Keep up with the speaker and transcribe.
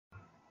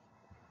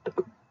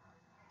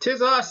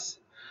'Tis us!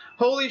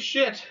 Holy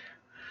shit!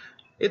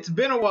 It's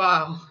been a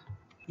while.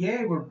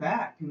 Yeah, we're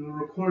back and we're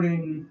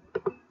recording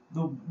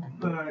the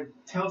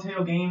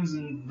Telltale Games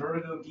and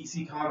Vertigo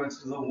DC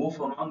Comics The Wolf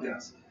Among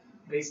Us,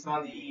 based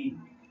on the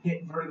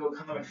hit Vertigo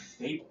comic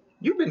Fable.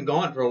 You've been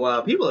gone for a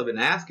while. People have been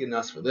asking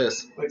us for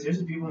this. Wait,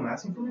 seriously, people have been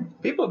asking for me?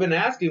 People have been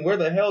asking where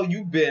the hell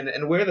you've been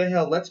and where the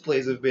hell Let's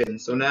Plays have been.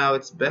 So now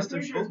it's best of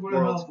both where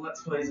worlds. the hell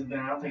Let's Plays have been.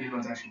 I don't think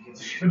anyone's actually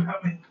gives a shit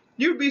about me.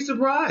 You'd be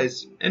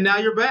surprised. And now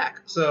you're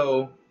back.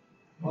 So,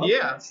 well,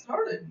 yeah. Let's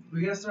start it. We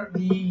gotta start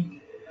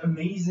the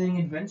amazing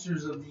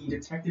adventures of the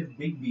Detective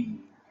Bigby.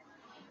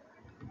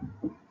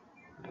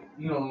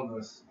 You don't love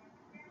this.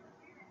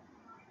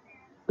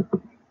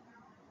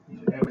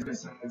 Every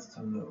sentence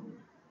to load.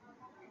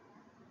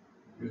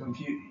 Your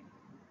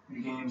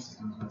game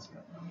system's messed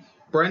up.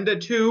 Brenda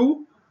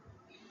 2.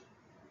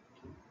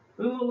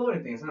 The little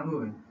loading thing, it's not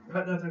moving.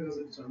 No, there goes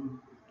it.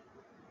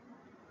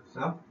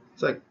 Stop.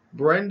 It's like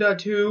Brenda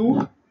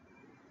 2.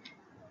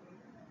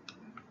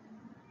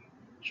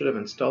 Should have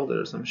installed it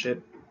or some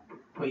shit.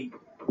 Wait,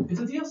 it's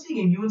a DLC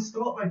game. You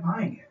install it by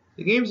buying it.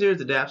 The game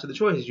series adapts to the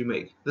choices you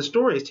make. The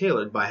story is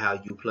tailored by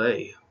how you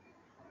play.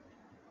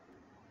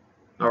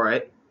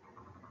 Alright.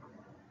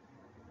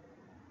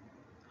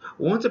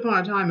 Once upon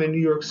a time in New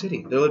York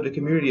City, there lived a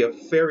community of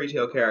fairy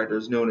tale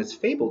characters known as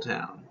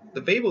Fabletown.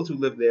 The Fables who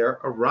lived there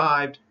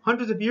arrived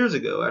hundreds of years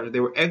ago after they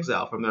were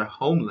exiled from their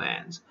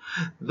homelands.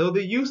 Though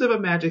the use of a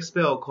magic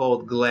spell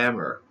called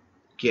glamour,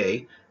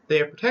 they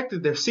have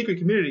protected their secret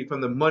community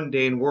from the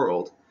mundane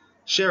world.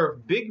 Sheriff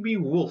Bigby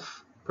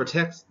Wolf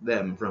protects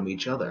them from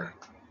each other.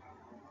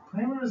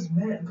 Glamour's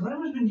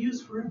been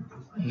used forever.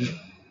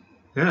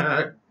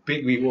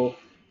 Bigby Wolf.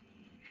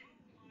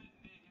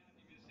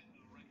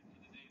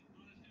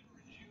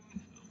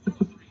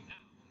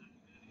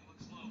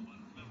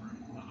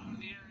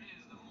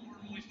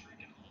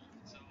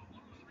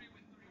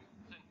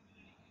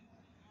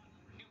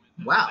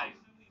 Wow.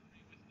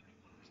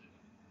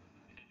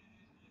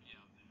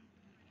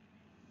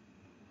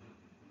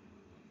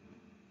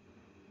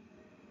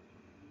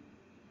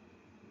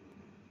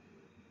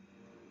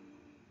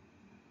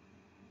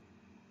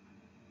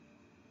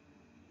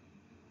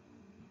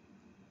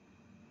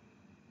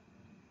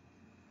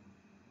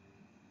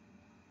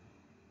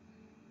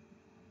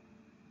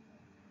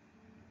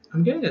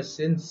 I'm getting a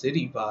Sin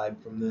City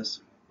vibe from this.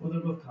 Well, they're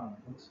both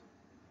comic books.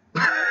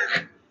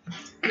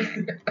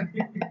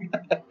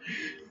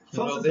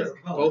 Well, they're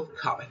both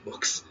comic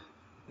books.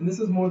 And this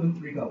is more than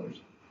 3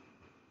 colors.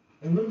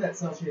 And look at that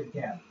cell shaded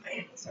gap.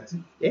 Man, that's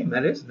sexy. Yeah,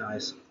 that is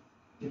nice.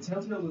 The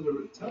Telltale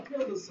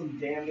does some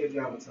damn good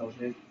job with cell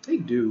shade. They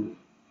do.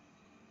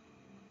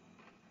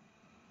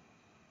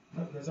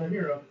 Oh, there's our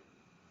hero.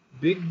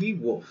 Bigby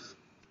Wolf.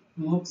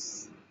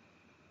 Looks,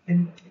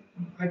 and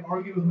I've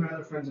argued with my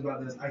other friends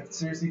about this. I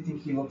seriously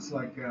think he looks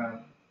like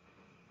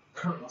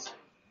Kurt Russell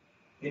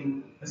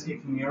in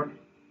Escape from New York.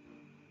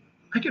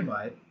 I could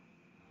buy it.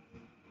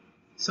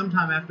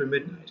 Sometime after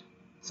midnight.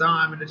 So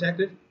I'm a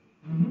detective?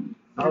 Mm-hmm.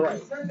 All right.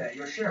 You said that.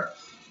 You're a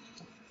sheriff.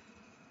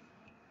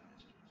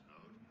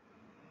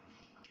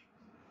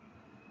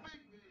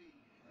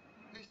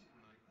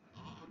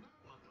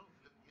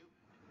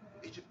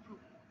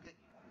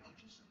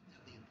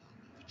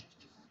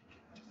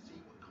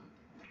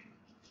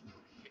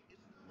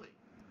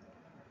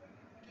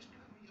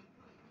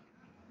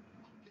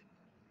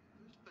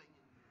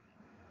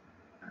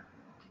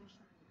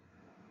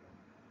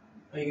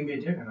 Are you gonna be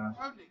a dick or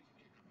not?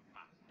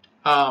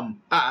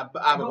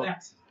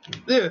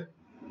 Yeah.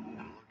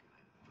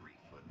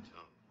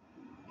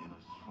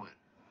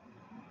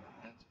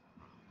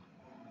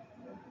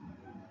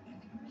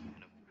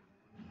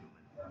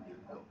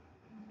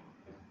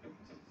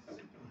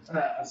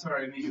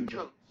 Sorry, I need you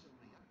to.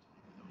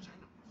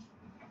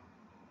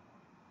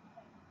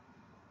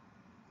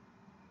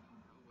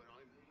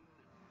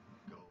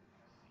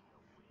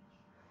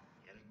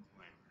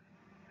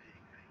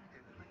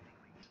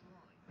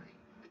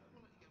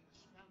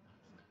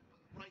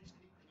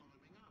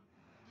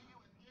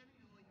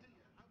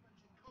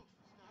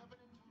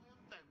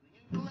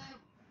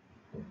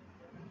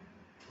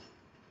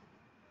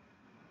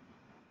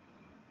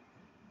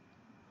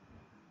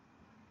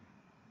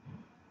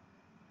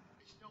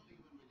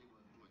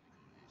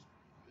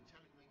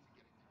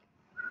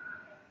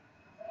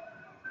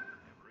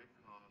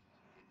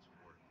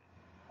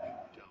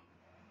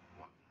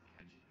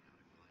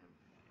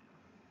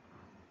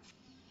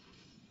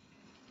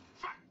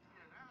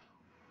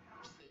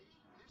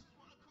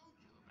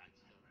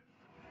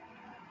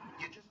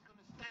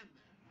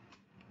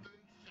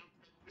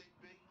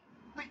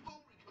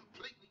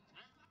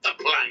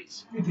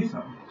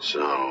 So,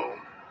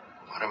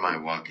 what am I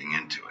walking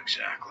into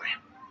exactly?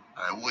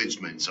 A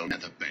woodsman's on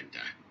Nether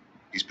Bender.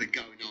 He's been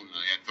going on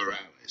like that for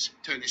hours.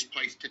 Turn this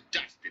place to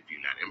dust if you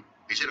let him.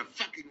 He's in a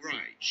fucking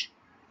rage.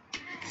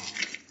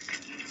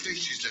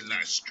 This is the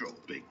last straw,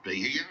 Bigby.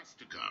 He has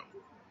to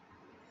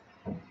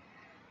go.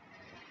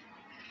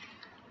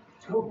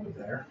 Go over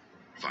there.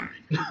 Fine.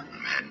 I'm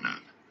heading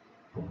up.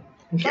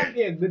 I'm trying to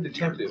be a good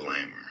detective.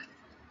 Glamour.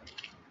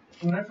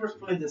 When I first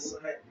played this,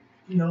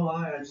 no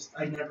lie,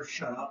 I never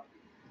shut up.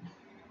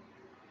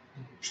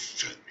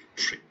 Furry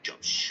pricked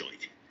up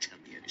shite. Tell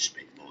me how to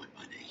spend my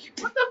money.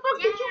 What the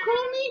fuck did you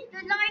call me?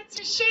 The lights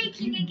are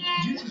shaking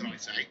again. What did I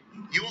say?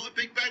 You want a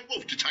big bad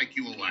wolf to take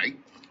you away?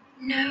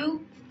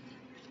 No.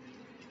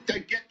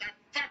 Then get the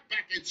fuck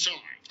back inside.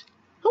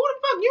 Who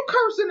the fuck you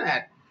cursing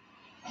at?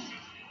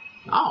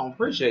 I don't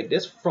appreciate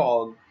this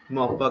frog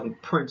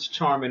motherfucking Prince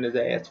Charming his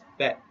ass,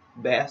 fat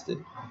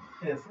bastard.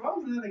 Yeah,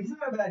 Frog's he's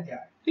not a bad guy.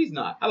 He's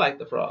not. I like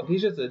the frog.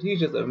 He's just a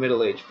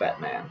middle-aged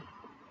fat man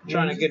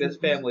trying to get his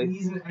family.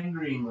 He's an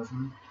angry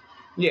Englishman.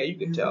 Yeah, you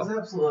can tell. He's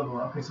absolutely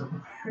level. Okay, so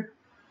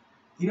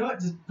you know what?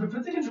 Just put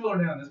the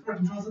controller down. This part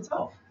controls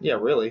itself. Yeah,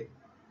 really.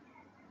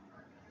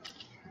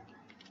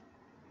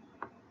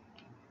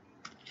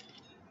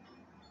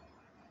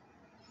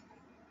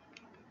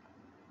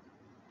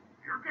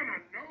 You're gonna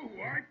know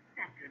who I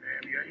fucking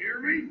am, you hear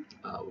me?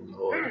 Oh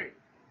Lord.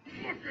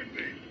 Hey, look at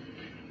me.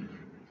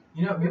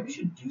 You know, maybe we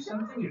should do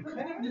something. You're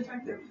kind of a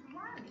detective.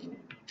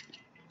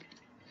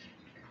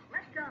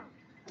 Let's go.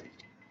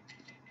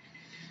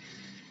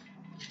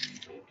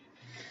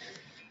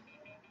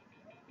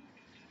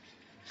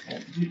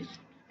 Did you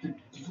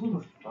leave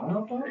a phone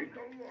up there? Take a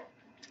look.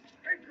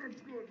 Take a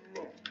good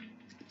look.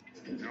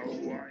 You know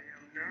who I am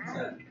What's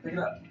now? that? Pick it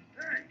up.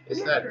 Hey, It's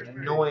look that at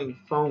me. annoying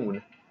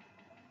phone.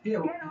 Yeah,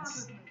 well,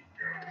 it's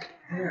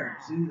there.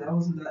 See, that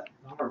wasn't that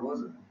hard,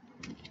 was it?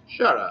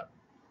 Shut up.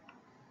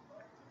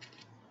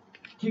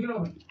 Keep it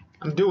open.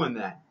 I'm doing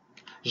that.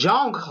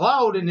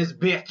 Jean-Claude in this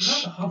You have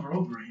bitch. to hover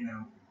over it, you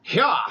know.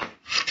 Yeah.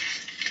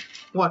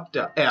 What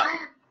the F?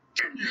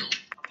 Damn you.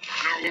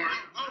 No,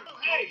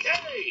 hey.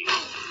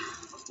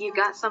 You've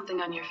got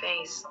something on your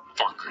face.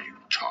 Fuck are you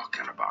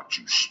talking about,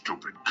 you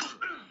stupid?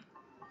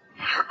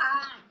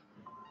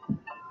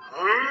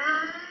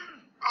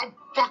 I'll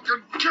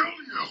fucking kill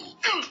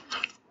you.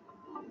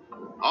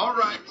 All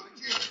right.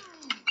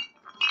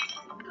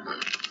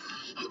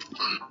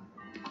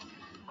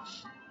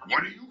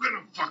 What are you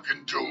gonna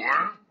fucking do,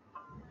 huh?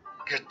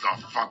 Get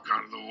the fuck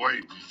out of the way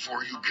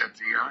before you get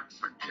the axe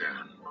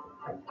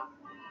again.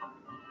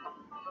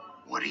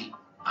 Woody,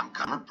 I'm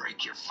gonna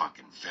break your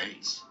fucking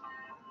face.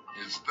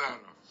 Is that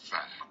a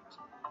fact?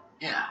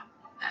 Yeah,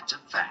 that's a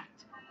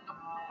fact.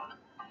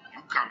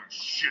 You got a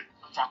shit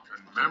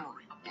fucking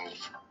memory,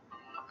 Wolf.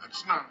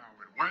 That's not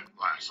how it went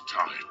last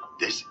time.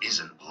 This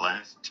isn't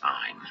last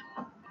time.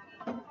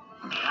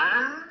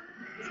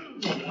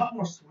 There's a lot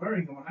more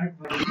swearing going on.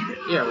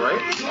 Yeah,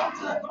 right? Don't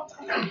touch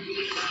him.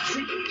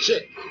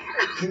 Shit.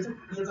 There's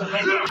a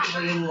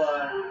little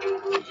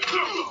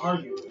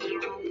argue.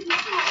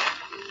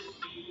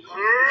 Oh,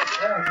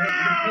 okay,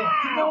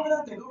 keep going over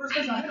that thing. Over his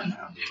face. I hit him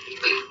now.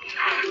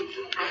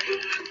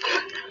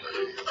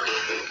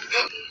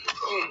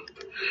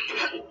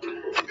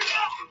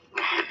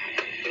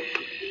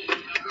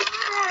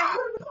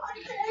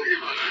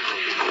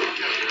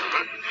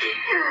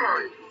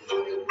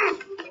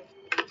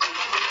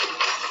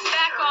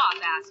 Back off,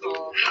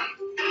 asshole.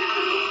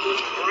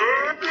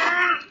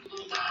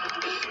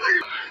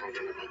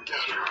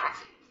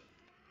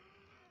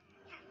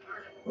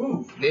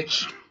 Ooh,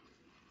 Bitch.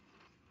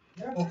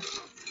 careful.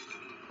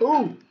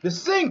 Ooh, the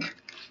sink.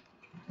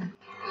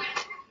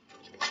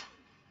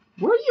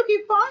 Where do you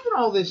keep finding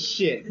all this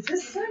shit? It's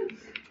his sink. Of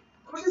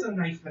course there's a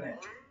knife in it.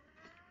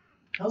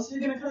 How else are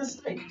you gonna cut a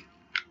steak?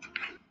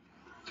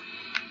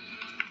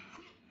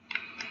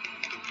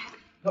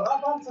 Go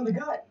up onto the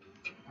gut.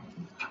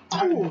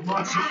 Oh,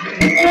 Watch your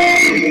face.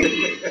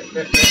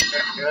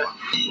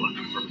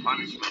 Looking for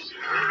punishment?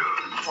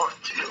 Fuck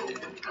you.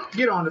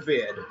 get on the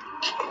bed.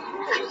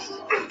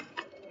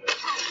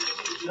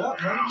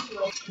 Yup, right.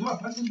 Come on,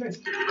 punch him in the face.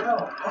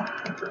 Go.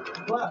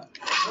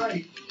 Left,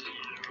 right.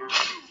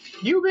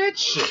 You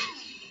bitch.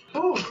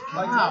 Ooh, lights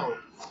out. Wow.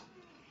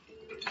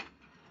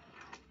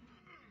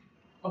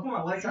 Oh, come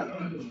on, lights out.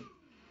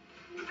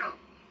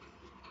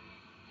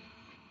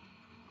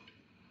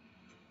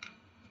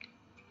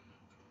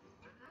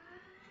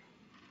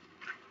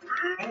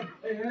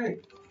 Hey.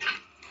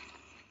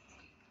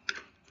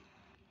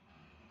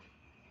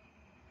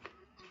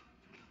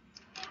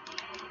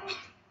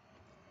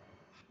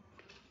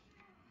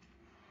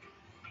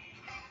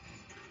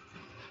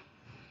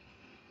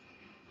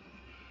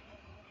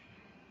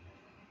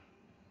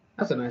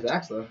 That's a nice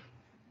axe, though.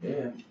 Yeah.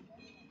 You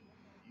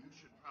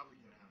should probably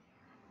get out of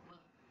here. Look,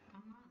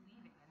 I'm not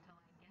leaving until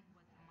I get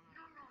what's mine.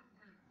 You're not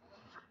being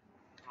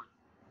fuck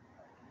you.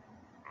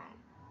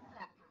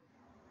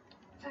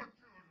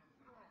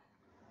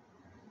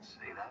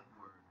 Say that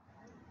word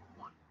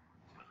one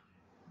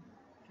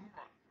more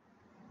time.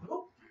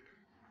 Oh,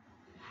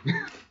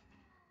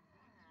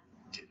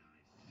 Did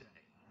I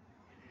say?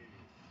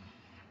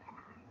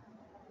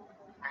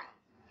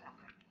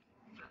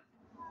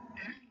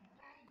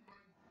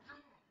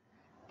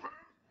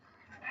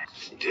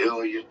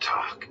 Still you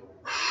talk.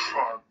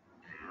 Fuck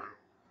you.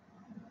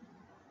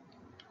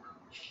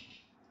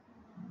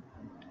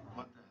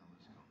 What the hell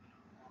is going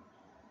on?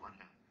 What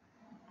happened?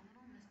 A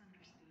little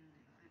misunderstanding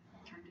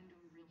that turned into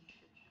a real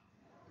shit show.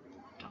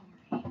 Don't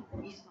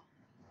worry, we saw.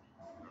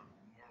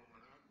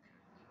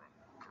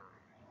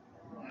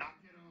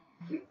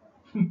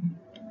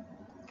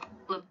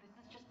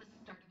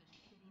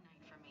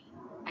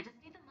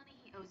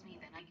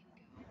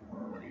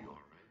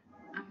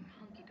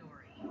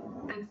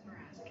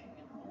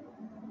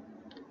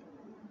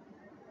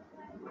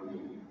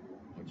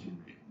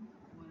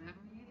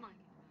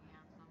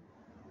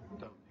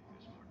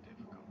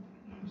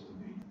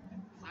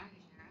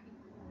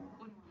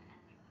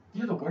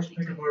 Worst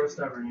pickup artist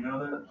ever, you know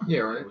that? Yeah,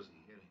 right.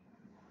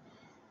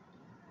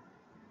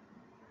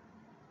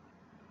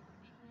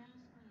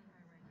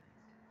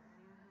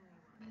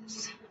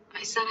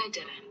 I said I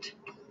didn't.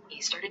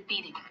 He started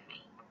beating on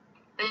me.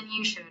 Then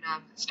you showed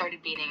up and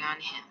started beating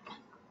on him.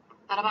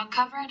 That about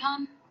cover it,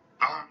 hon?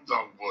 I'm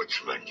the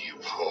woodsman, you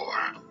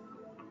whore.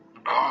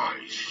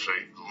 I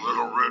saved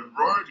Little Red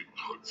Riding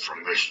Hood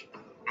from this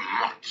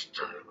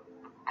monster.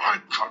 I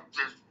cut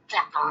this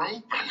fucker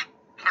open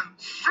and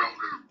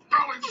filled his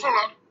belly full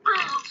of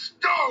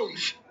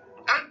stones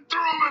and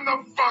threw him in the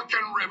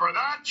fucking river.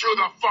 That's who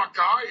the fuck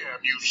I am,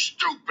 you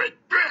stupid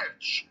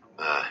bitch.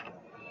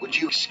 Would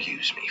you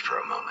excuse me for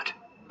a moment?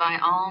 By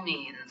all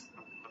means.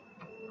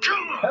 Kill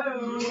him.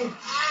 Hello!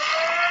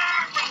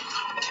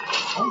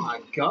 Oh my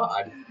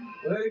god.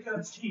 Way to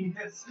go,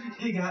 genius.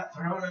 He got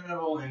thrown out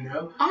of a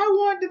window. I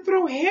wanted to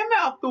throw him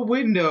out the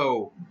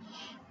window.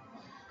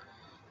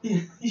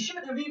 You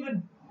shouldn't have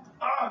even...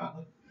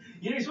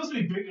 you're supposed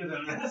to be bigger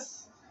than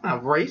this.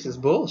 Not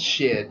racist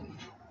bullshit.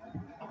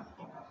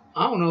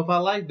 I don't know if I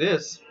like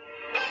this.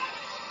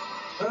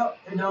 Well,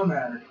 it don't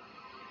matter.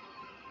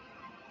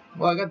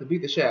 Well, I got to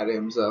beat the shit out of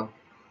him, so.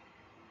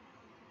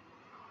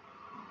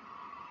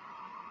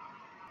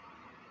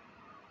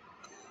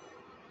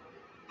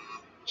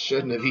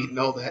 Shouldn't have eaten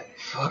all that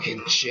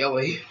fucking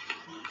chili.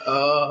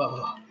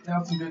 Oh. That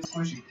was some good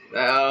squishy.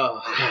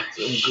 Oh, that's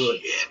some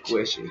good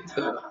squishy.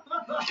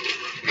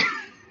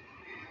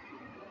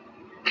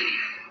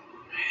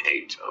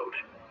 Hey, Toad.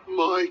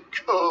 My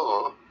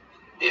car.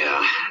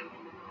 Yeah.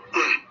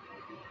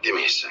 Give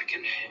me a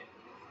second.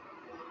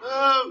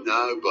 Oh,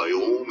 no, by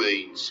all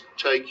means.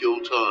 Take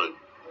your time.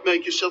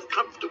 Make yourself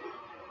comfortable.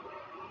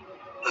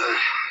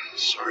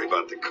 Sorry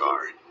about the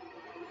car.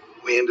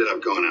 We ended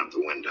up going out the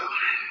window.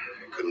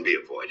 It couldn't be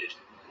avoided.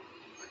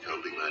 I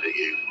can't be mad at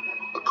you.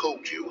 I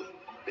called you,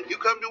 and you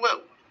come to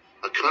help.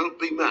 I can't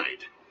be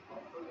mad.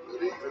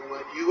 But even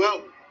when you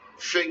help,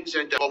 things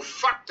end up... Oh,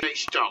 fuck, they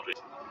started.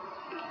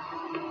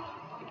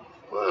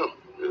 Well,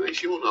 at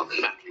least you're not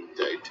fucking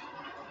dead.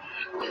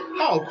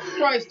 Oh,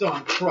 Christ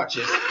on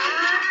crutches.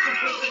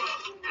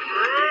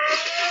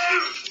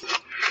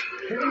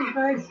 Hit him in the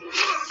face.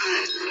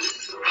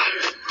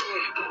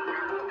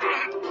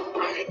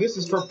 This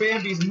is for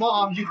Bambi's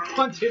mom, you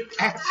hunted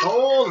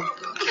asshole.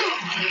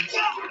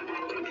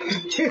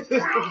 This is for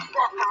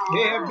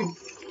Bambi.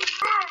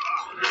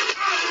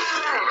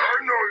 I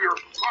know you're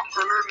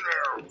fucking in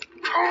there.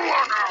 Come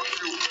on out,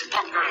 you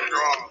fucking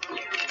dog.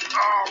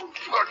 I'll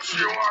put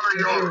you out of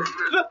your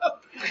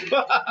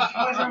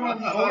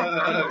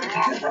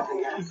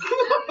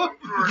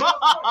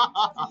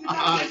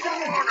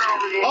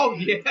Oh,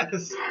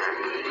 yes.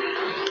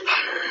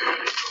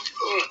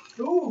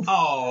 Ooh,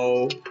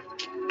 Oh.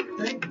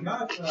 thank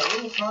God for that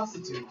little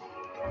prostitute.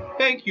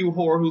 Thank you,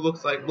 whore who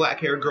looks like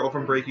black-haired girl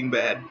from Breaking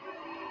Bad.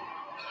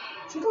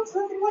 She looks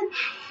nothing like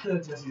the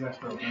Jesse's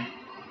ex-girlfriend.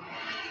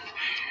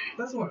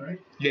 That's the one,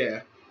 right?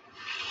 Yeah.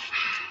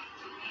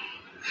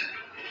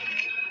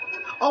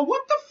 Oh,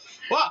 what the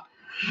fuck?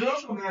 You're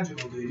also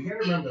magical, dude. You gotta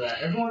remember that.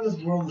 Everyone in this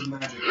world is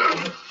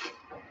magical.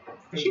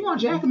 She gonna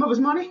jack him of his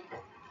money?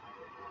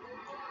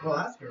 Well,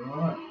 ask her. Why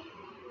not?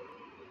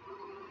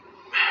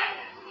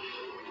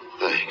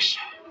 Thanks.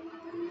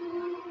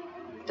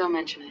 Don't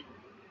mention it.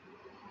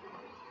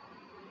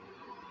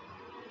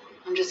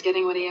 I'm just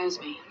getting what he owes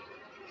me.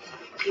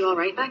 You all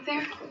right back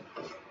there?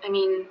 I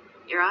mean,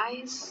 your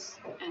eyes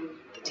and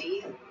the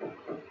teeth?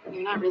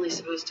 You're not really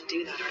supposed to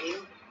do that, are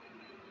you?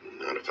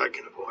 Not if I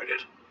can avoid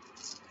it.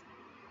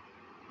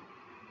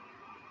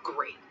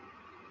 Great.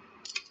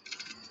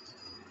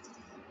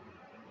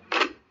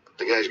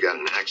 The guy's got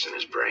an axe in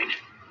his brain.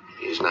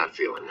 He's not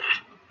feeling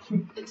that.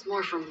 It's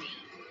more from me.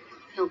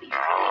 He'll be fine.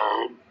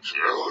 I'll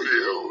kill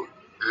you,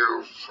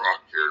 you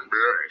fucking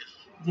bitch.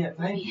 Yeah,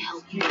 thank you.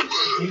 Help. Keep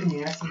taking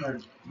the accent are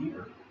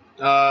deeper.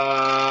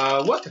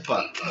 What the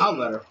fuck? I'll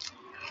let her.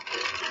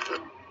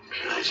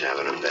 He's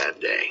having a bad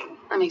day.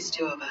 That makes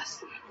two of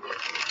us.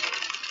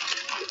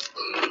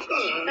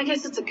 I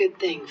guess it's a good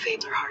thing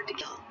fates are hard to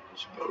kill.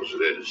 Suppose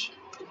it is.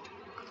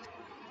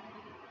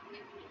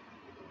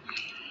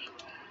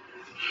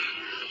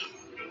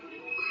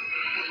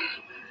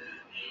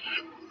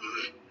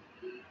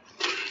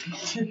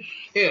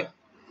 Yeah.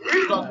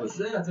 Fuck with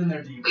That's in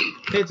there deep.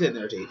 It's in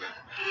there deep.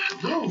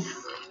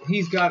 Oof.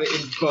 He's got it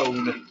in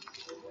bone.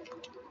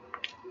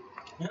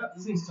 Yeah,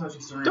 this thing's touchy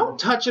cerebral. Don't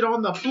touch it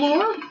on the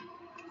floor.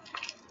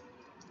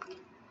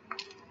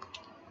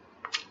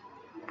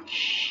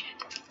 Shit.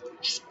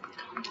 Just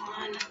come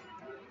on.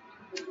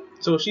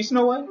 So is she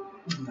Snow White?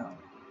 No.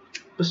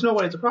 But Snow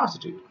White's a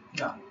prostitute.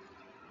 No.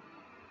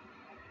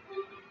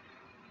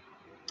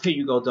 Here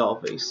you go,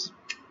 Dollface.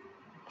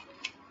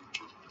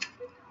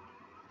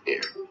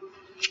 Here.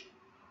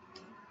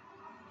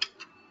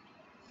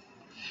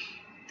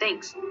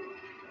 Thanks.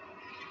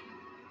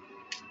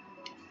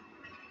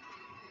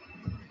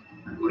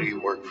 Who do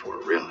you work for,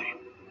 really?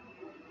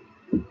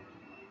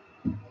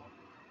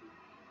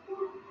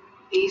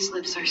 These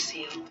lips are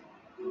sealed.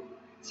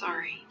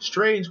 Sorry.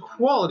 Strange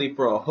quality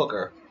for a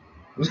hooker.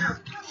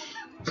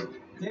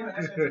 Damn it,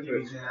 I should have to give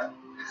you that.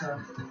 So,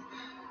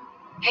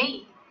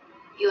 Hey,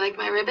 you like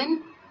my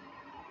ribbon?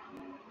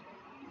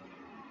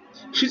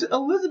 She's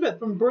Elizabeth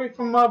from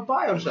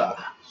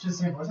Bioshock. she's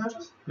the same voice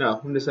actress?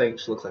 No, I'm just saying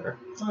she looks like her.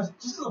 So it's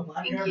just a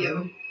black Thank hair.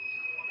 you.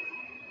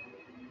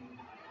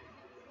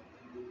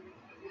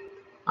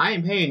 I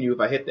ain't paying you if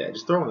I hit that.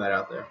 Just throwing that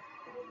out there.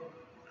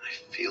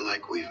 I feel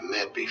like we've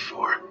met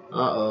before.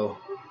 Uh-oh.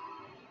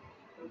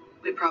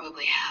 We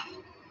probably have.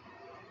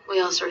 We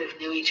all sort of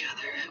knew each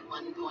other at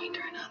one point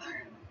or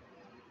another.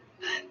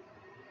 But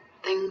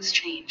things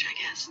change, I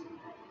guess.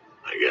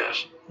 I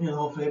guess. You know the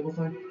whole Fable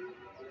thing?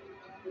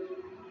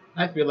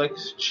 I feel like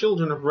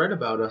children have read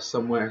about us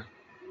somewhere.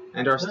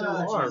 And are still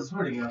are. Jesus,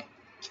 where'd he go?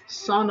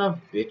 Son of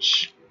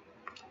bitch.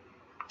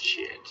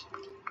 Shit.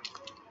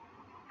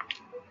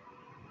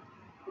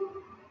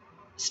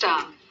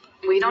 Stop.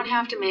 We don't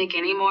have to make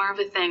any more of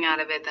a thing out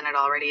of it than it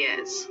already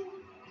is.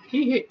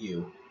 He hit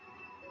you.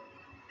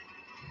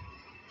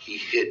 He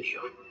hit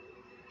you.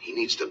 He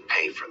needs to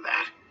pay for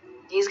that.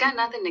 He's got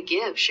nothing to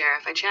give,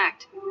 Sheriff. I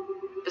checked.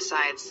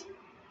 Besides,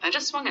 I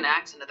just swung an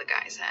axe into the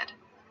guy's head.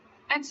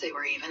 I'd say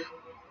we're even.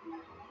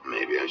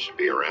 Maybe I should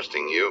be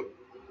arresting you.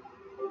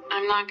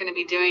 I'm not going to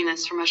be doing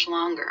this for much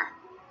longer.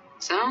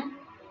 So,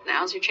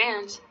 now's your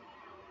chance.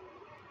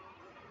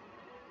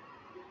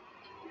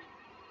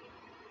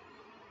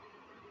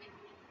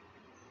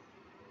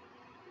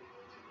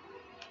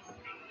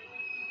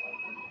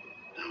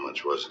 How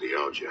much was it he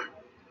owed you?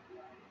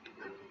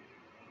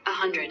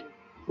 100.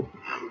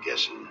 I'm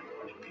guessing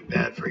it'd be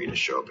bad for you to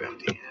show up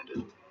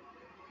empty-handed.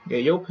 Yeah,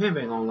 your pimp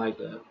ain't gonna like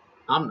that.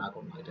 I'm not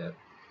gonna like that.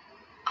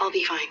 I'll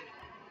be fine.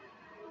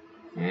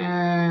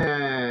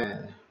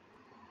 Yeah.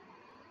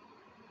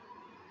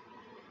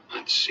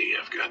 Let's see,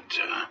 I've got,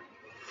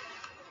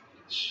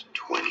 it's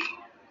 20,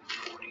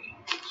 40,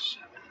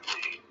 7,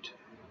 8,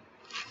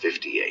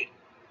 58.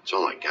 That's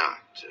all I got.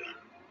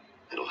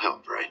 It'll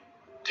help, right?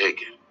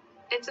 Take it.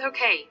 It's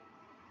okay.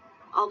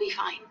 I'll be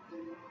fine.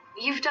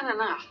 You've done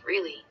enough,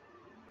 really.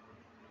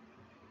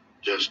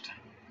 Just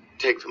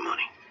take the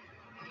money,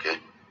 okay?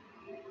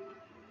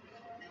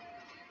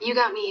 You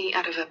got me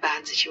out of a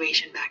bad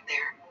situation back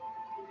there.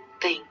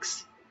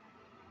 Thanks.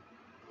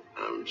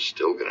 I'm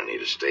still gonna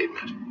need a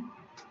statement.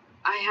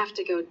 I have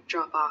to go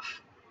drop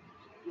off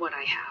what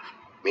I have.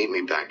 Meet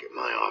me back at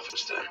my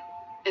office then.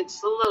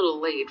 It's a little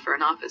late for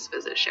an office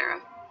visit,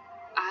 Sheriff.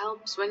 I'll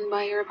swing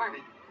by your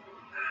apartment.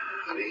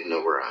 How do you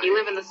know where I You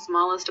live in the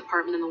smallest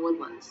apartment in the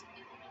Woodlands.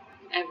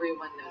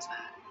 Everyone knows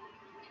that.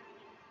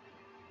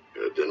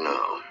 Good to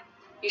know.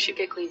 You should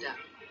get cleaned up.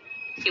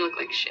 You look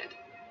like shit.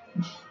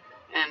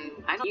 And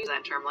I don't use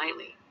that term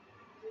lightly.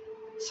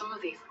 Some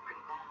of these are pretty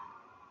bad.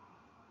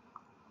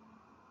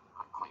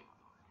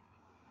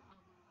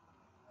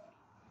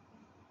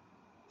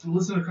 So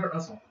listen to Kurt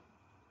Russell.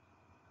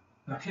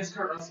 Now kiss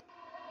Kurt Russell.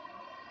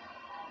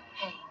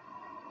 Hey,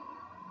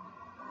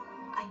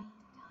 I need to tell you something.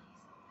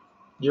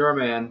 You're a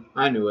man.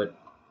 I knew it.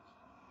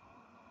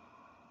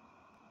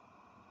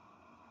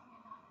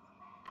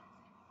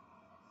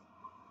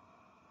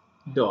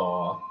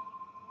 Daw.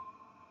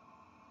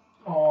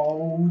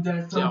 Oh,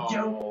 that's so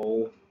cute.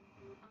 Daw.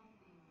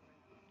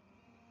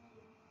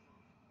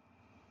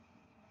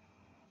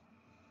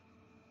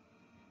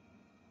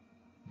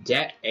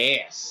 That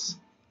ass.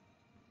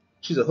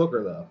 She's a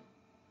hooker, though.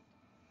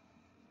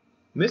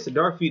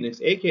 MrDarkPhoenix,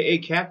 a.k.a.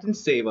 Captain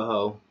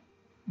Save-A-Ho.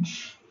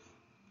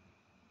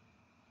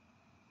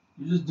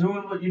 You're just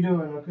doing what you're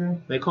doing, okay?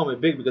 They call me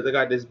big because I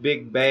got this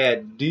big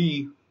bad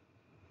D.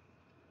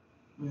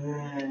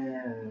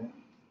 Yeah.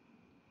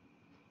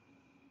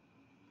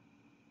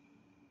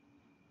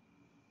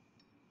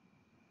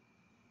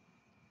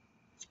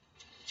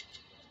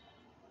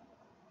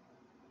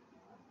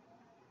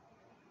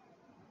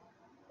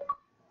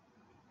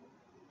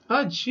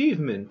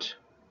 Achievement.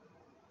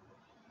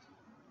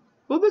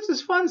 Well, this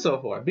is fun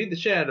so far. Beat the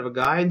shit out of a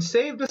guy and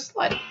saved a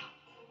slut.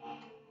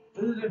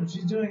 There's a difference.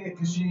 She's doing it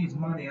because she needs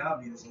money,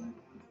 obviously.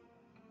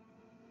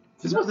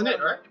 This wasn't it,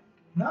 right?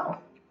 No.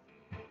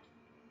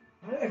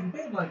 Yeah, if you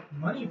paid, like,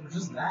 money for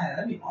just that,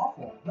 that'd be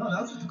awful. No,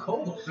 that was just a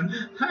cold open.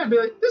 I'd be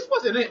like, this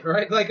wasn't it,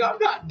 right? Like, I'm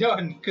not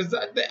done, because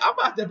I'm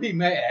about to be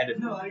mad.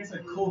 No, like I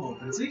said, cold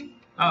open. See?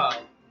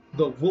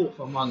 The wolf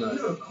among us. You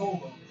do a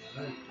cold open.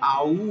 Right?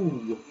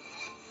 Ow.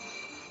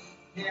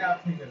 Yeah, I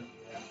think that.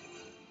 Yeah.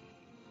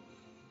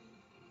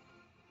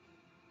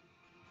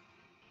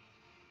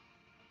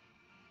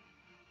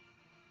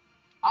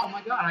 Oh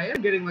my god, I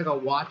am getting like a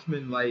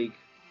Watchmen, like,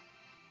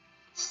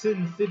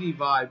 Sin City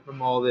vibe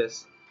from all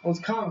this. Well,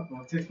 it's comic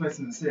book. It takes place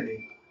in the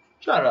city.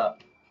 Shut up.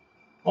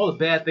 All the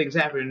bad things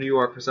happen in New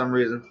York for some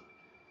reason.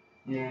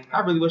 Yeah. I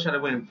really wish I'd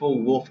have went in full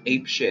wolf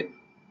ape shit.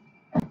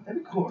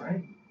 That'd be cool,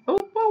 right? Oh,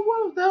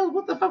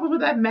 what the fuck was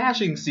with that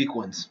mashing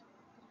sequence?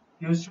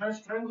 He was trying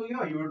to strangle you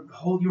out. You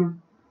were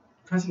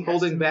pressing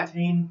Holding X to back,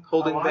 maintain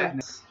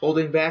aliveness.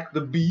 holding back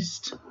the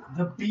beast.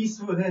 The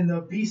beast within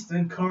the beast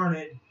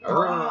incarnate.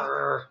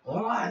 Arrgh.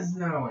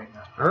 No, wait,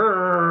 no.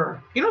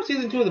 Arrgh. You know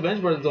season 2 of The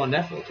Bench Brothers is on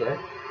Netflix, right?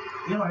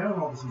 You know, I own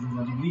all the seasons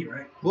on DVD,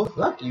 right? Well,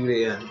 fuck you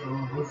then.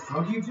 Well,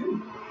 fuck you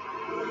too.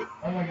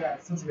 Oh my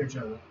god, such a great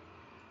show.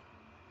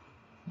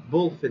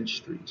 Bullfinch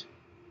Street.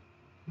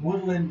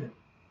 Woodland.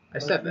 I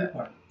said that.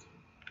 Park.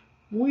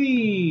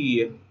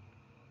 Wee.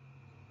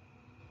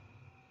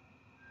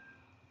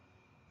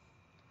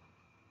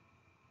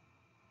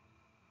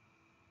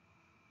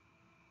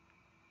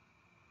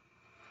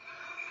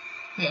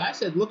 Hey, I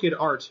said look at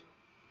art.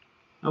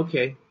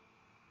 Okay.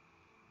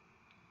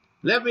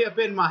 Let me up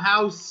in my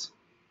house.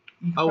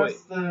 You Oh,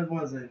 press the,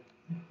 what was it?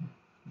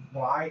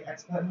 Y,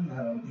 X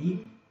button?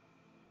 D?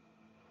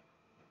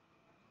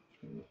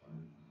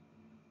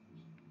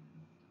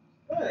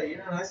 Hey,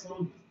 you're in a nice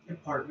little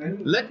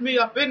apartment. Let me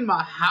up in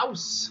my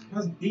house.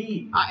 Press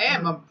D. I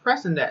am. I'm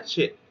pressing that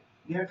shit.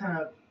 You gotta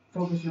kind of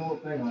focus your whole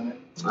thing on it.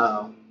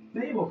 Oh.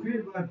 Fable,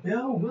 created by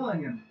Bill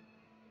Willingham.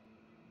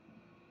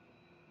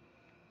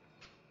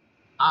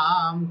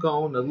 I'm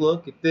gonna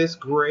look at this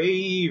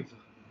grave.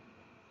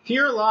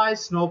 Here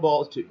lies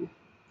Snowball 2.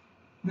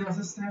 No, it's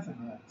a staffing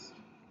box.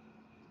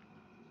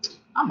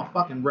 I'm a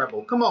fucking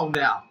rebel. Come on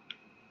now.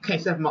 Can't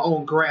step in my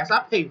own grass. I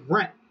pay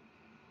rent.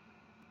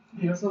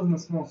 Yeah, that's in a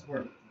small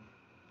square.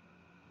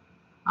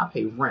 I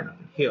pay rent up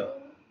in here.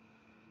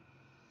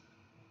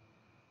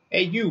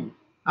 Hey, you.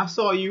 I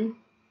saw you.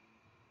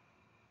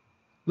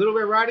 Little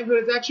Red Riding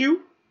Hood, is that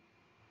you?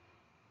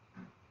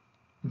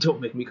 Don't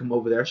make me come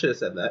over there. I should have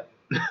said that.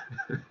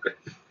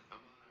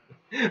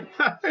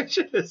 I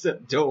should have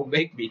said, don't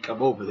make me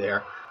come over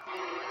there.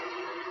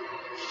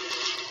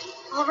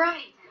 All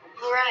right.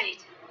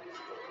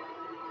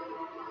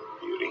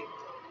 Beauty.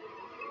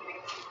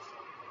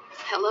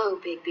 Hello,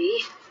 Big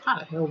B. How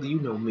the hell do you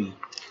know me?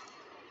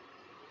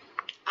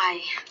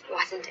 I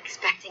wasn't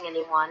expecting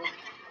anyone.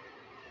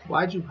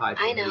 Why'd you hide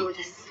from I know me?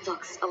 this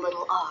looks a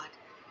little odd.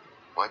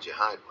 Why'd you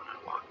hide when I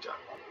walked up?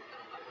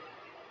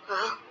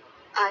 Well,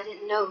 I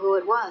didn't know who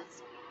it was.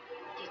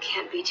 You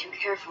can't be too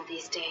careful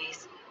these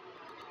days.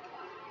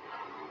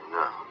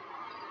 No,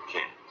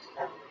 can't.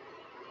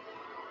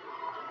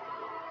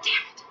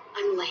 Damn it,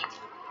 I'm late.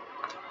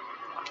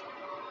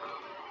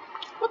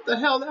 What the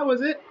hell? That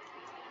was it?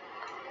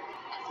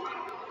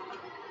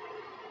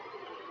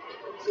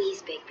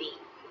 Please, Bigby.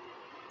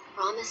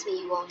 Promise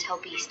me you won't tell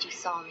Beast you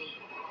saw me.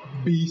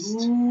 Beast.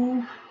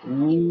 Ooh.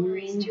 He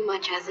worries too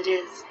much as it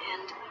is,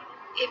 and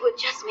it would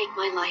just make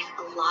my life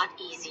a lot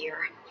easier.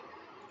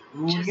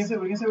 Ooh, what do you say?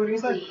 What do you say? What do you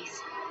say?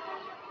 Please,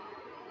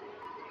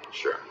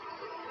 Sure,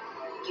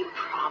 you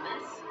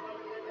promise?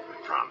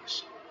 I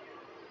promise.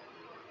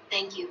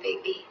 Thank you,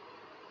 Bigby.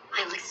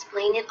 I'll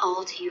explain it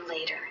all to you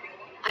later.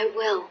 I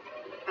will,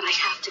 but I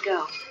have to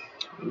go.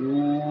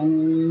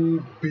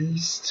 Ooh,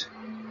 Beast.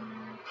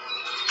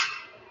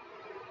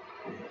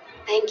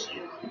 Thank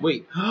you.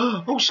 Wait.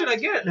 Oh shit, I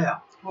get it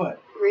now.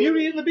 What? Really?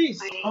 Beauty and the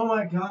Beast. Oh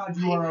my god,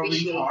 you I are a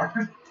appreciate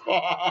retard.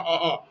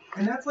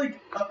 And that's like,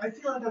 I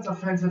feel like that's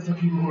offensive to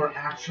people who are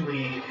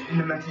actually in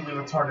the mentally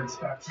retarded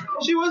spectrum.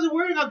 She wasn't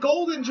wearing a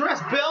golden dress.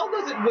 Belle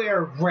doesn't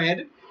wear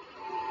red.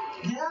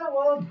 Yeah,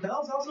 well,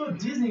 Belle's also a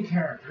Disney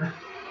character.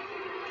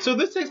 So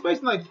this takes place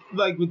in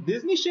like with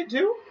Disney shit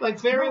too? Like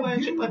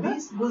fairyland shit like that?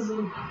 Beast was a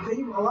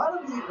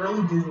lot of the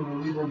early Disney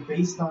movies were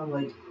based on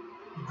like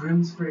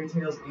Grimm's fairy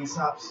tales,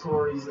 Aesop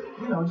stories,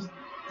 you know, just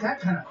that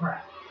kind of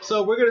crap.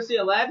 So we're gonna see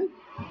Aladdin?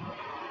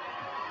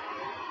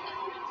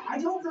 I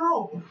don't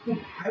know.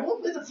 I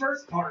won't play the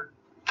first part.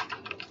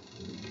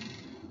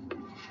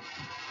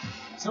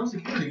 Some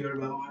security guard,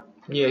 by the way.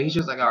 Yeah, he's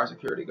just like our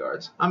security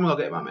guards. I'm gonna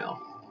get my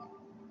mail.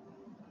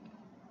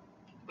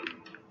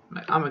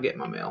 I'm gonna get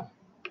my mail.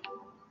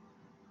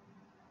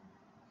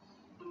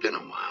 Been a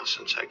while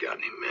since I got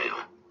any mail.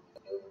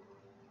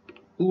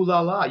 Ooh la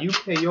la, you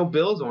pay your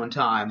bills on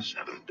time.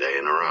 7th day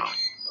in a row.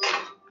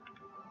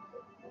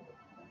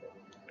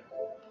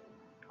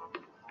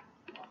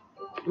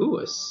 Ooh,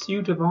 a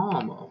suit of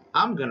armor.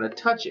 I'm gonna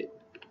touch it.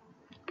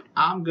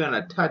 I'm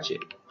gonna touch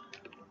it.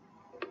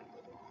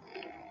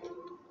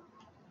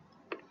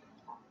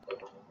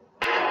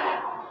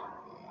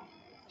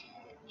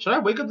 Should I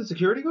wake up the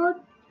security guard?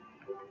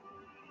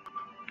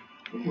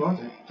 Who was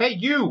it? Hey,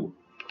 you!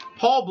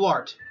 Paul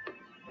Blart.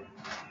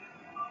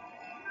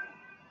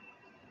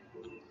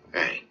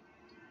 Hey,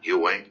 you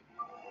awake?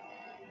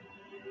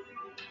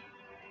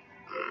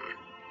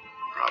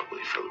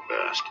 Probably for the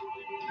best.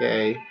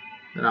 Okay,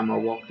 then I'm gonna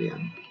walk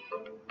in.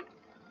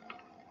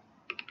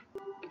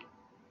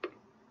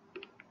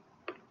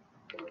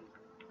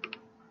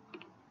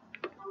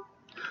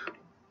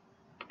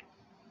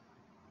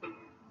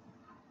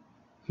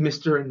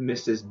 Mr. and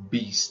Mrs.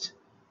 Beast.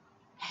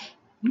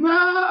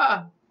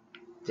 Nah!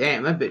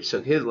 Damn, that bitch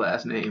took his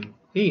last name.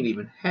 He didn't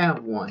even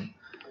have one.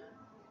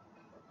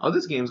 Oh,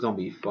 this game's gonna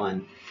be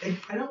fun.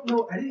 I don't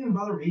know. I didn't even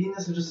bother reading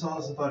this. I just saw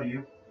this and thought of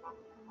you.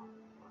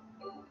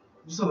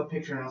 I just saw the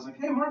picture and I was like,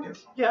 hey,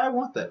 Marcus. Yeah, I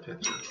want that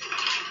picture.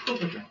 Cool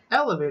picture.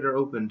 Elevator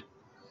opened.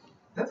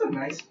 That's a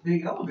nice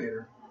big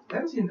elevator. I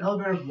haven't seen an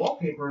elevator with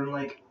wallpaper in,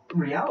 like,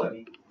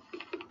 reality.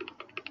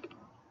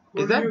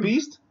 Is that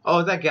Beast? Oh,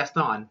 is that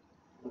Gaston?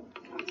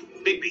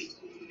 Bigby,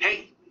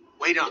 hey,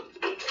 wait up.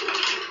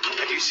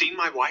 Have you seen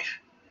my wife?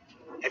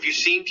 Have you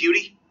seen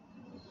Beauty?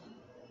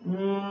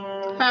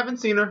 Haven't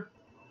seen her.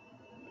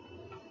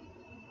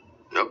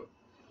 Nope.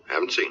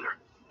 Haven't seen her.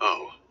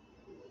 Oh.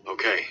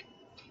 Okay.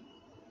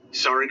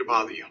 Sorry to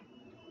bother you.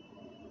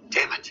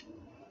 Damn it.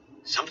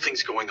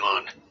 Something's going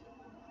on.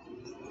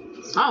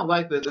 I don't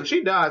like this. If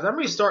she dies, I'm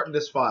restarting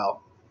this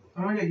file.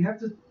 Oh yeah, you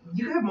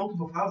can have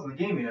multiple files in the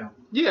game, you know.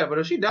 Yeah, but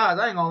if she dies,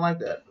 I ain't gonna like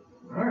that.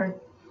 Alright.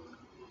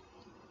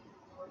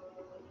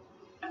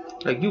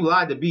 Like, you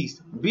lied to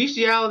Beast.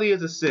 Bestiality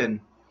is a sin.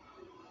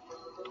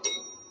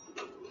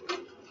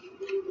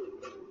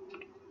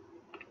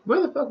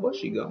 Where the fuck was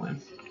she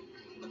going?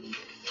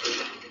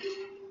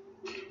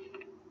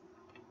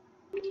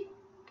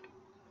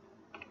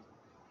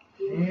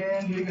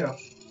 And here you go.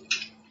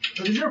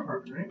 This is your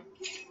apartment, right?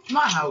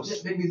 My house.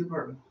 Yeah, baby's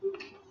apartment.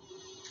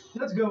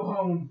 Let's go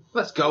home.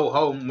 Let's go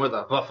home where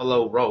the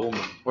buffalo roam,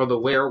 or the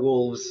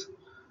werewolves.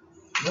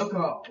 No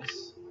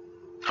calls.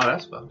 Oh,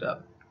 that's fucked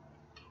up.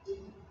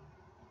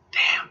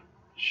 Damn.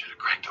 Should have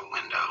cracked a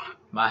window.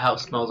 My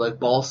house smells like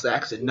ball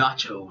sacks and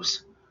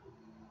nachos.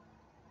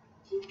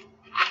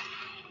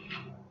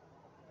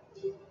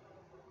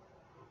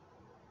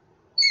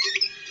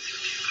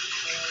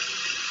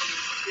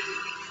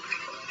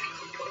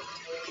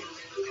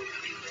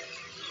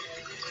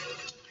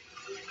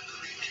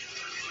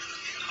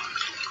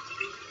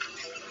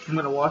 I'm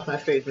gonna wash my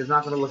face. It's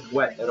not gonna look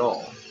wet at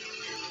all.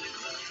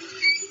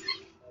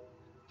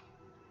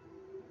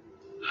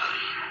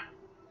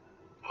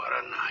 What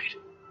a night.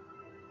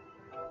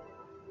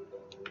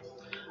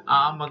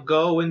 I'ma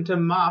go into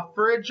my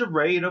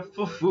refrigerator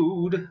for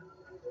food.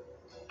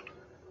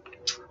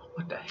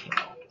 What the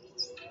hell?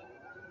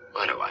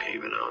 Why do I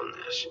even own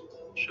this?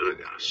 Should have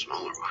got a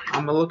smaller one.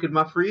 I'ma look at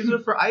my freezer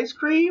for ice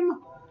cream.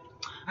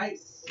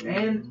 Ice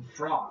and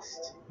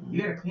frost.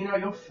 You gotta clean out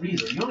your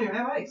freezer. You don't even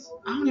have ice.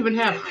 I don't even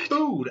have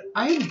food.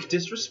 I am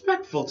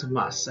disrespectful to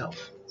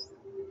myself.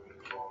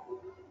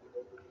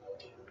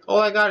 All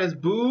I got is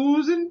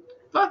booze and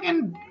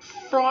fucking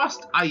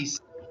frost ice.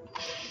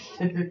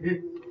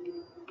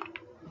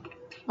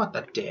 What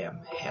the damn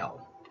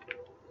hell?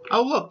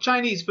 Oh look,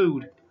 Chinese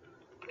food.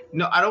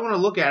 No, I don't want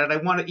to look at it. I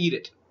want to eat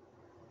it.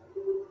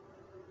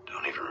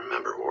 Don't even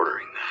remember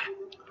ordering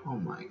that. Oh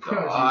my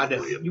god.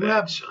 Probably a You bad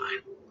have... sign.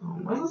 Oh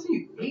When my... last time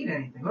you ate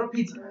anything? Go to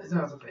Pizza Hut. His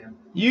house a fan.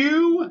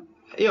 You...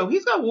 Yo,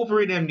 he's got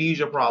Wolverine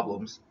amnesia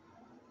problems.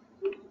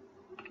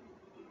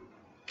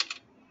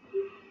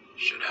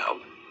 Should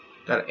help.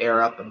 Gotta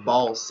air out the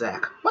ball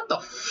sack. What the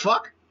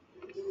fuck?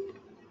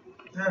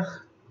 Ugh.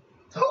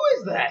 Who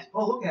is that?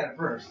 Oh, look at it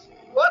first.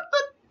 What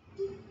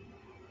the...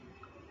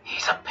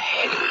 He's a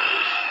pig.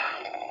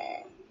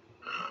 Oh,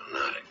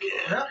 not again.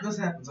 Yep, this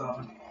happens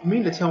often. You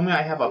mean to tell me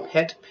I have a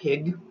pet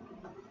pig?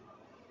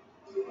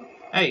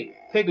 Hey,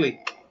 Pigly.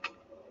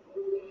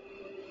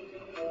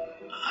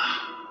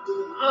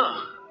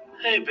 Oh,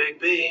 hey, Big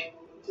B.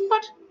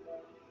 What?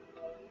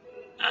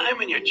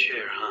 I'm in your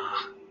chair,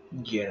 huh?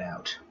 Get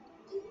out.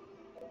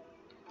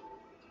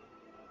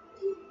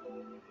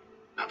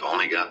 I've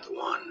only got the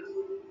one.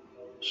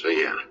 So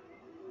yeah.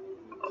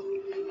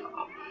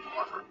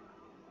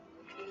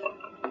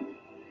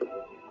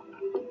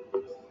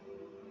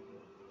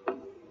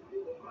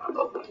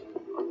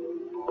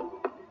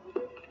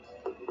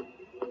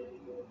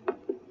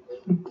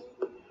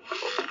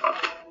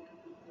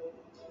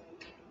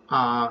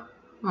 Huh.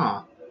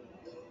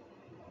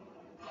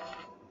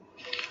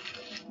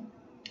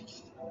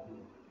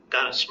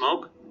 Got a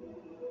smoke?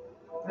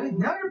 Hey,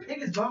 now your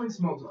pig is blowing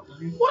smokes off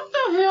of you. What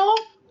the hell?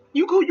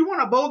 You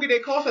want a bogey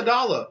that costs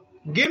 $1.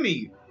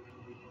 Gimme.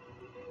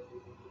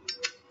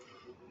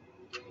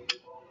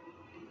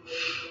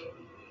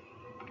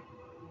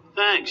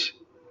 Thanks.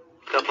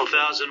 Couple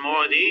thousand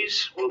more of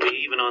these, we'll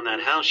be even on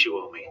that house you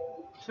owe me.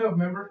 So,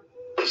 remember?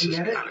 This You has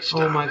get it? gotta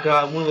stop. Oh my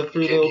god, one of the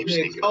three Can't little keep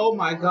pigs. sneaking Oh up.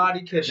 my god,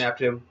 he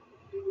kidnapped him.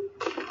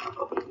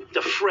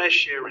 The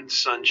fresh air and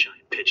sunshine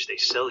pitch they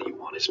sell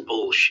you on is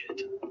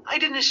bullshit. I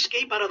didn't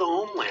escape out of the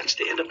homelands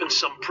to end up in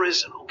some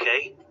prison,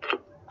 okay?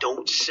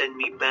 Don't send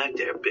me back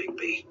there, Big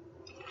B.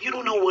 You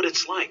don't know what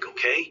it's like,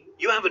 okay?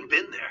 You haven't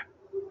been there.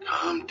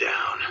 Calm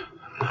down.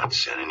 I'm not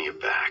sending you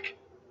back.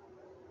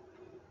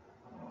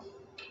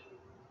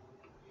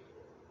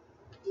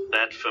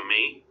 That for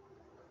me?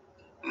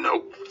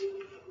 Nope.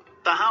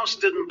 The house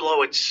didn't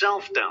blow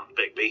itself down,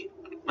 Bigby.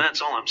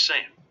 That's all I'm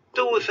saying.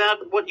 Do with that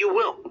what you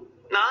will.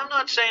 Now, I'm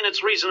not saying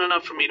it's reason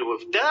enough for me to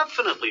have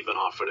definitely been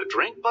offered a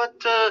drink, but,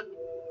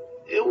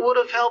 it would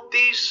have helped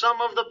ease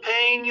some of the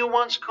pain you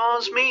once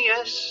caused me,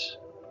 yes.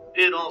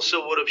 It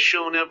also would have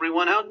shown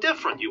everyone how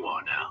different you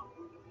are now.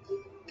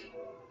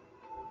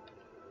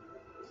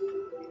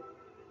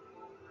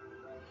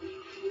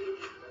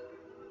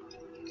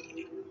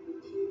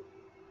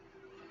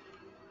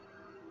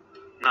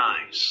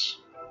 Nice.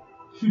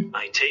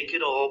 I take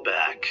it all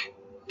back.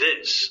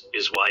 This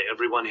is why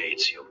everyone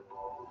hates you.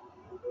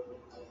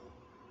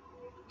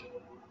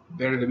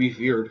 Better to be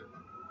feared.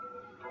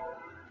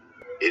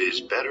 It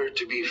is better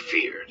to be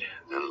feared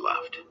than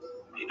loved.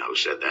 You know who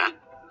said that?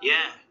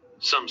 Yeah,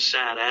 some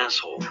sad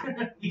asshole.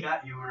 He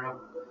got you, bro.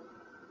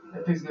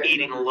 That pig's got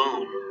Eating you.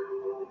 alone.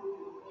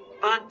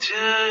 But,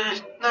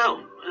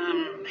 no,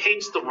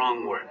 hate's the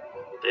wrong word.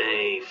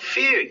 They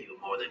fear you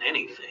more than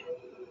anything.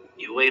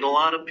 You ate a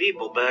lot of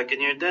people back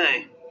in your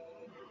day.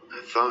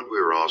 I thought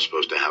we were all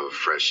supposed to have a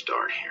fresh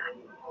start here.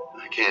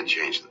 I can't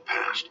change the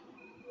past.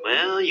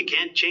 Well, you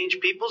can't change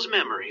people's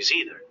memories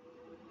either.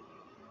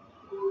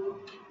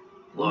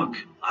 Look,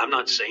 I'm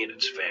not saying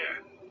it's fair,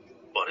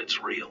 but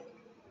it's real.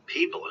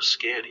 People are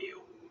scared of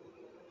you.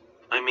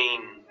 I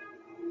mean,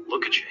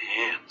 look at your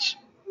hands.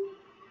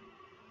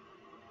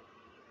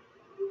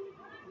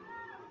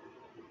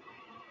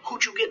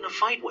 Who'd you get in a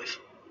fight with?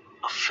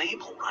 A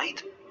fable,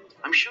 right?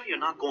 I'm sure you're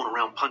not going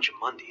around punching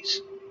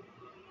Mondays.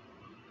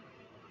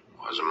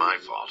 Wasn't my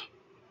fault.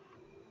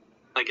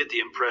 I get the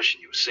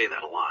impression you say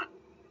that a lot.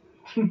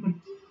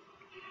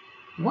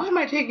 Why am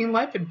I taking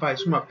life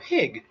advice from a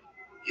pig?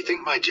 You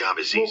think my job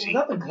is Well, easy?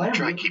 without the glamour,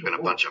 Try you keeping a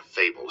could bunch of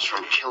fables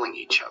from killing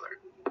each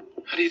other.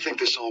 How do you think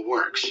this all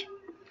works?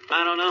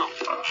 I don't know.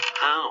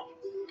 How?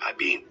 By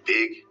being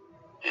big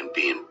and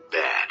being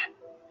bad.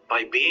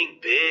 By being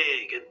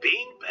big and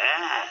being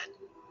bad.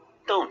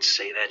 Don't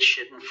say that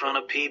shit in front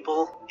of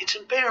people. It's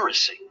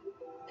embarrassing.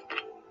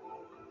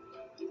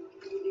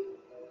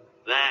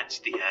 That's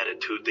the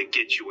attitude that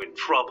gets you in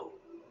trouble.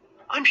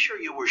 I'm sure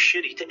you were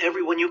shitty to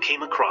everyone you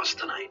came across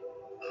tonight.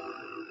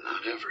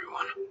 Not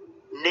everyone.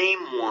 Name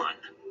one.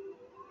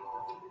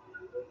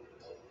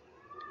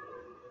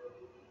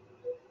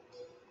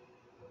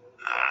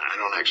 I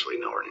don't actually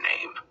know her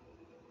name.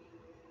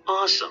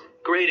 Awesome.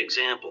 Great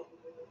example.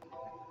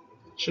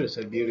 Should have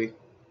said beauty.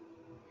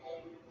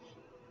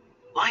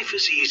 Life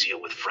is easier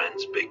with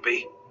friends,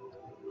 Bigby.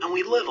 And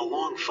we live a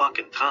long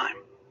fucking time.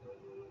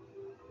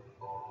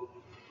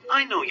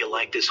 I know you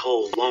like this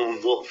whole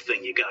lone wolf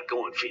thing you got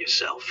going for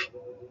yourself.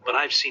 But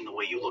I've seen the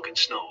way you look at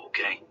Snow,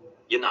 okay?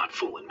 You're not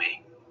fooling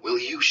me. Will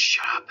you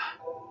shut up?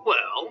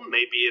 Well,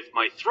 maybe if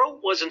my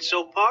throat wasn't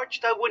so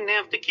parched, I wouldn't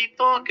have to keep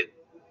talking.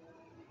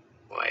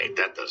 Wait,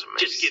 that doesn't make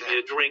Just sense. give me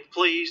a drink,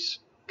 please.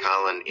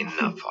 Colin,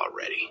 enough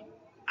already.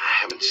 I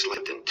haven't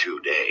slept in 2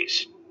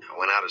 days. I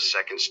went out a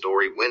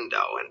second-story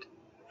window, and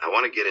I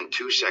want to get in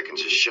 2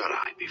 seconds of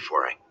shut-eye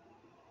before I...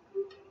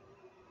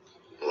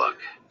 Look,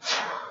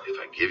 if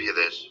I give you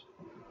this,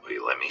 will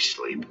you let me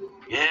sleep?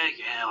 Yeah,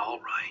 all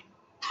right.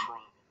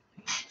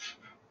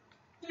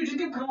 Dude, just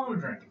give Colin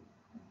a drink.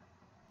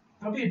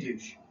 Don't be a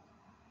douche.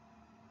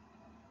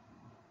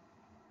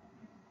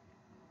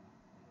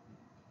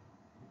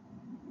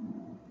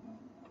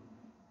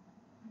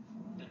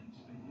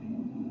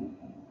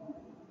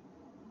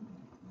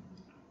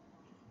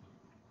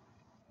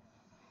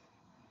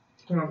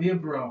 Come on, be a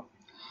bro.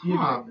 Be a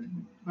Huh.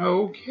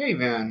 bro. Okay,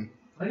 then.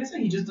 Like I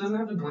said, he just doesn't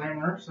have the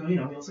glamour, so, he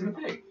looks like a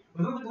pig.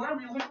 Without the glamour,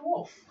 he looks like a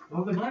wolf.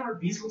 Without the glamour,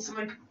 Beast looks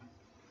like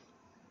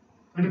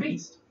a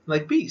beast.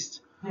 Like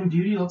Beast. And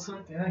Beauty looks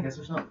like, I guess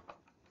herself.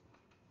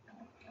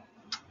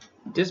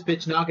 This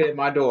bitch knocking at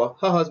my door.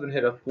 Her husband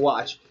hit her.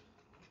 Watch.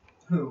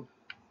 Who?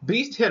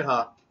 Beast hit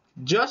her.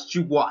 Just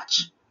you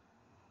watch.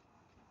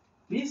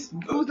 Beast?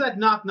 Who's that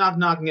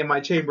knocking at my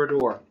chamber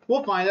door?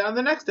 We'll find out in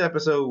the next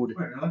episode. Wait,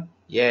 really?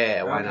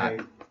 Yeah, why Okay,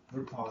 not?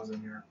 we're pausing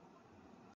here.